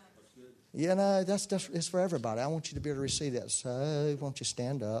 It's for everybody. I want you to be able to receive that. So, won't you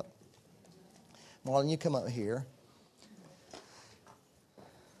stand up? Marlon, you come up here.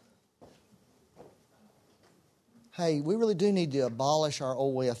 Hey, we really do need to abolish our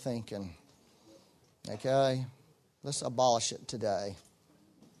old way of thinking. Okay? Let's abolish it today.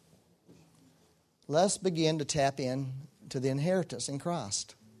 Let's begin to tap in to the inheritance in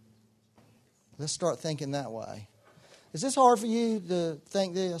Christ. Let's start thinking that way. Is this hard for you to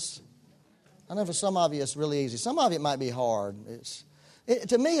think this? I know for some of you it's really easy. Some of you it might be hard.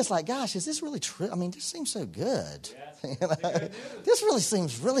 To me, it's like, gosh, is this really true? I mean, this seems so good. This really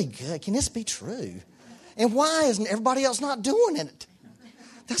seems really good. Can this be true? And why isn't everybody else not doing it?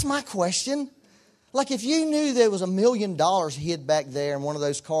 That's my question. Like if you knew there was $1 million hid back there in one of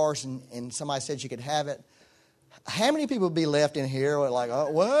those cars and somebody said you could have it, how many people would be left in here like,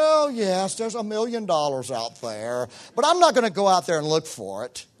 oh, well, yes, there's $1 million out there, but I'm not going to go out there and look for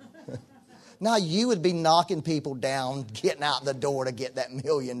it. Now you would be knocking people down, getting out the door to get that $1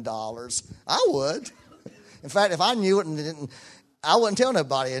 million. I would. In fact, if I knew it and didn't, I wouldn't tell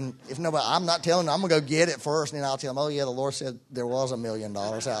nobody. And if nobody, I'm not telling them, I'm going to go get it first. And then I'll tell them, oh, yeah, the Lord said there was $1 million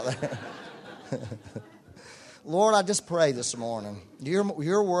out there. Lord, I just pray this morning.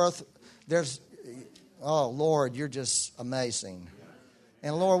 You're worth, oh, Lord, you're just amazing.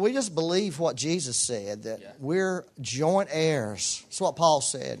 And Lord, we just believe what Jesus said, that we're joint heirs. That's what Paul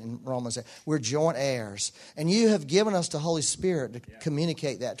said in Romans. We're joint heirs. And you have given us the Holy Spirit to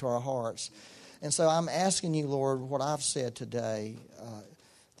communicate that to our hearts. And so I'm asking you, Lord, what I've said today,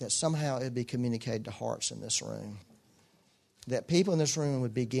 that somehow it be communicated to hearts in this room. That people in this room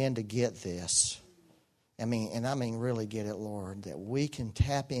would begin to get this. I mean really get it, Lord, that we can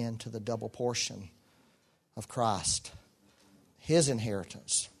tap into the double portion of Christ. His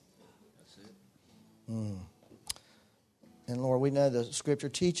inheritance. And Lord, we know the Scripture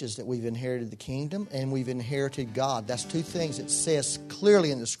teaches that we've inherited the kingdom and we've inherited God. That's two things it says clearly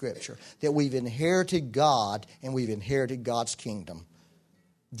in the Scripture. That we've inherited God and we've inherited God's kingdom.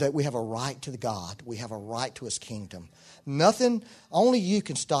 That we have a right to God. We have a right to His kingdom. Nothing, only you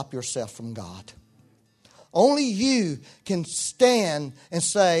can stop yourself from God. Only you can stand and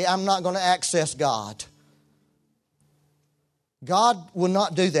say, I'm not going to access God. God will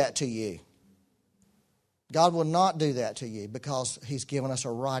not do that to you. God will not do that to you because He's given us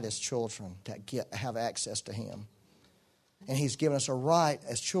a right as children to have access to Him. And He's given us a right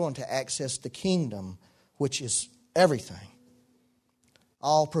as children to access the kingdom, which is everything.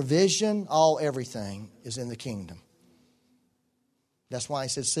 All provision, all everything is in the kingdom. That's why He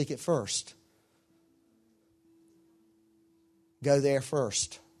said, seek it first. Go there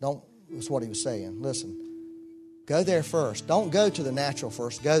first. That's what He was saying. Listen. Go there first. Don't go to the natural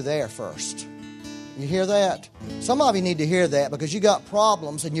first. Go there first. You hear that? Some of you need to hear that because you got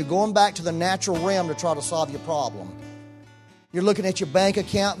problems and you're going back to the natural realm to try to solve your problem. You're looking at your bank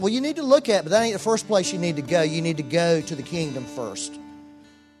account. Well, you need to look at it, but that ain't the first place you need to go. You need to go to the kingdom first.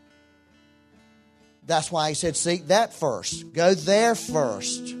 That's why He said, seek that first. Go there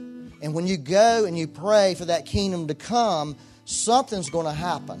first. And when you go and you pray for that kingdom to come, something's going to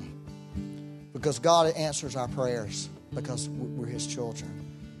happen. Because God answers our prayers because we're His children.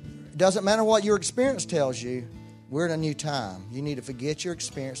 It doesn't matter what your experience tells you. We're in a new time. You need to forget your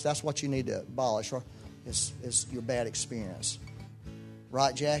experience. That's what you need to abolish. Is your bad experience.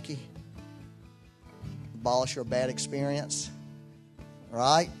 Right, Jackie? Abolish your bad experience.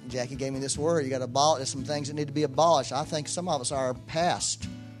 Right? Jackie gave me this word. You got to abolish. There's some things that need to be abolished. I think some of us are past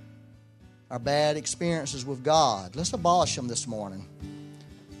our bad experiences with God. Let's abolish them this morning.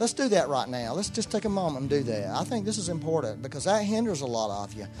 Let's do that right now. Let's just take a moment and do that. I think this is important because that hinders a lot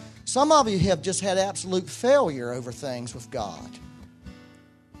of you. Some of you have just had absolute failure over things with God.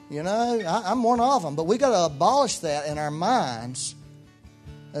 You know, I'm one of them. But we got to abolish that in our minds,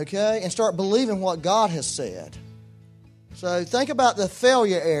 okay, and start believing what God has said. So think about the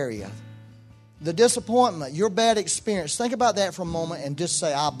failure area, the disappointment, your bad experience. Think about that for a moment and just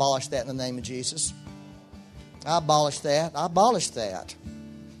say, I abolish that in the name of Jesus. I abolish that. I abolish that.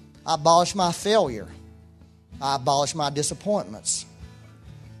 I abolish my failure. I abolish my disappointments.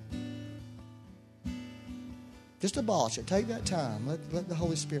 Just abolish it. Take that time. Let the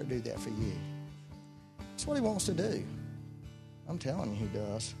Holy Spirit do that for you. That's what He wants to do. I'm telling you He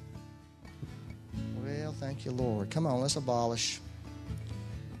does. Well, thank you, Lord. Come on, let's abolish.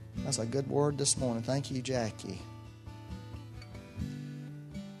 That's a good word this morning. Thank you, Jackie.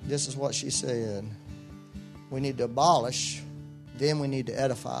 This is what she said. We need to abolish. Then we need to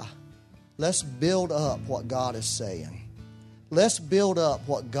edify. Let's build up what God is saying. Let's build up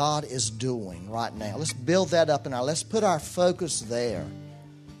what God is doing right now. Let's build that up in let's put our focus there.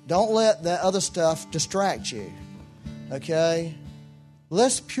 Don't let that other stuff distract you. Okay?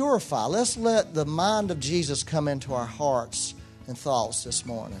 Let's purify. Let's let the mind of Jesus come into our hearts and thoughts this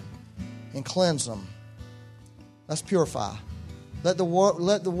morning and cleanse them. Let's purify. Let the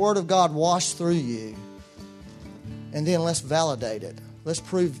Word of God wash through you. And then let's validate it. Let's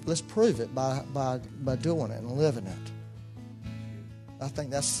prove it by doing it and living it. I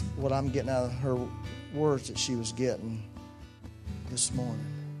think that's what I'm getting out of her words that she was getting this morning.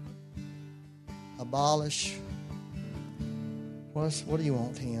 Abolish. What do you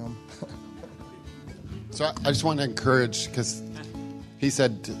want, Tim? So I just want to encourage, because he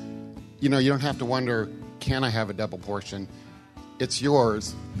said, you don't have to wonder, can I have a double portion? It's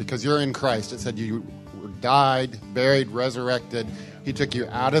yours because you're in Christ. It said you died, buried, resurrected. He took you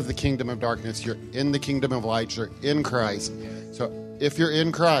out of the kingdom of darkness. You're in the kingdom of light. You're in Christ. So if you're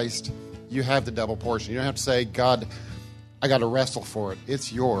in Christ, you have the double portion. You don't have to say, God, I got to wrestle for it.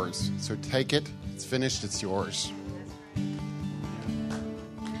 It's yours. So take it. It's finished. It's yours.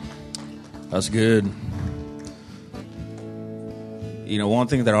 That's good. One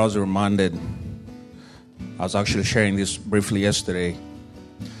thing that I was reminded, I was actually sharing this briefly yesterday.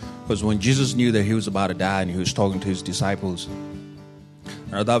 was when Jesus knew that he was about to die and he was talking to his disciples.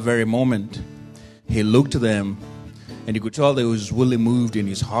 And at that very moment, he looked to them and he could tell that he was really moved in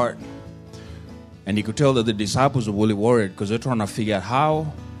his heart. And he could tell that the disciples were really worried because they're trying to figure out,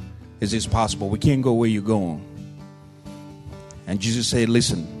 how is this possible? We can't go where you're going. And Jesus said,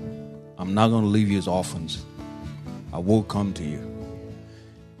 listen, I'm not going to leave you as orphans. I will come to you.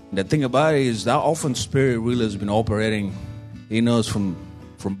 And the thing about it is that orphan spirit really has been operating in us from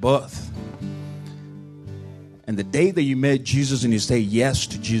birth. And the day that you met Jesus and you say yes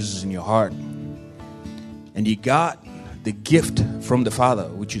to Jesus in your heart, and you got the gift from the Father,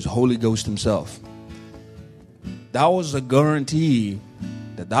 which is Holy Ghost himself, that was a guarantee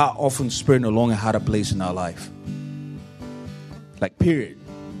that orphan spirit no longer had a place in our life. Like, period.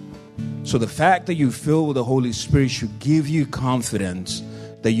 So the fact that you filled with the Holy Spirit should give you confidence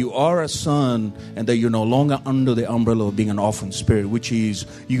that you are a son and that you're no longer under the umbrella of being an orphan spirit, which is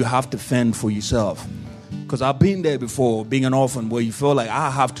you have to fend for yourself. Because I've been there before, being an orphan, where you feel like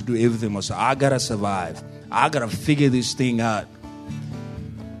I have to do everything myself. I got to survive. I got to figure this thing out.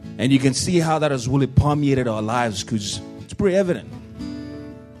 And you can see how that has really permeated our lives because it's pretty evident.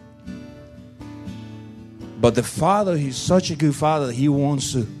 But the Father, he's such a good Father that he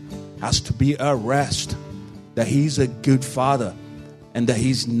wants us to be at rest. That he's a good Father. And that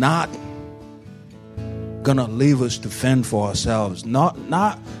he's not going to leave us to fend for ourselves. No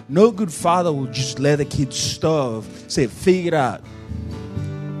good father will just let the kids starve. Say, figure it out.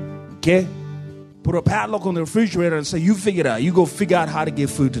 Okay? Put a padlock on the refrigerator and say, you figure it out. You go figure out how to get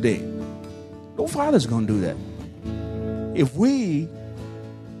food today. No father's going to do that. If we,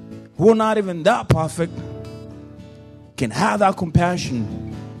 who are not even that perfect, can have that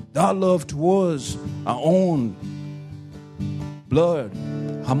compassion, that love towards our own blood,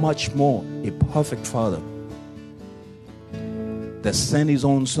 how much more a perfect Father that sent his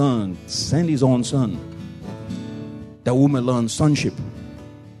own son, that we may learn sonship.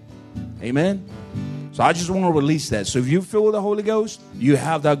 Amen? So I just want to release that. So if you fill with the Holy Ghost, you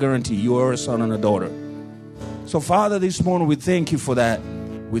have that guarantee. You are a son and a daughter. So Father, this morning we thank you for that.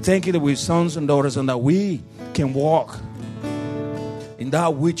 We thank you that we're sons and daughters and that we can walk in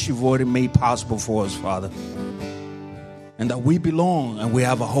that which you've already made possible for us, Father. And that we belong and we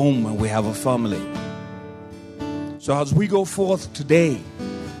have a home and we have a family. So as we go forth today,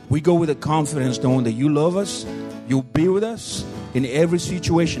 we go with the confidence knowing that you love us, you'll be with us in every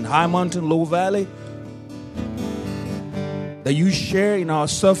situation, high mountain, low valley. That you share in our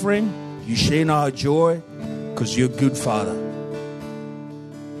suffering, you share in our joy, because you're a good Father.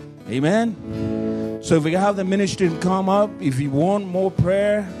 Amen? So if we have the ministry to come up, if you want more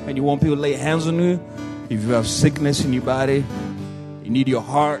prayer and you want people to lay hands on you, if you have sickness in your body, you need your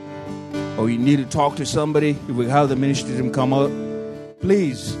heart, or you need to talk to somebody, if we have the ministry team come up,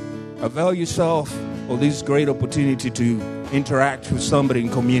 please avail yourself of this great opportunity to interact with somebody in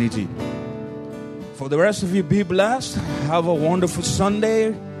community. For the rest of you, be blessed. Have a wonderful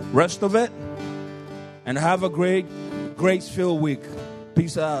Sunday, rest of it, and have a great, grace-filled week.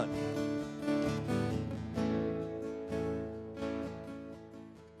 Peace out.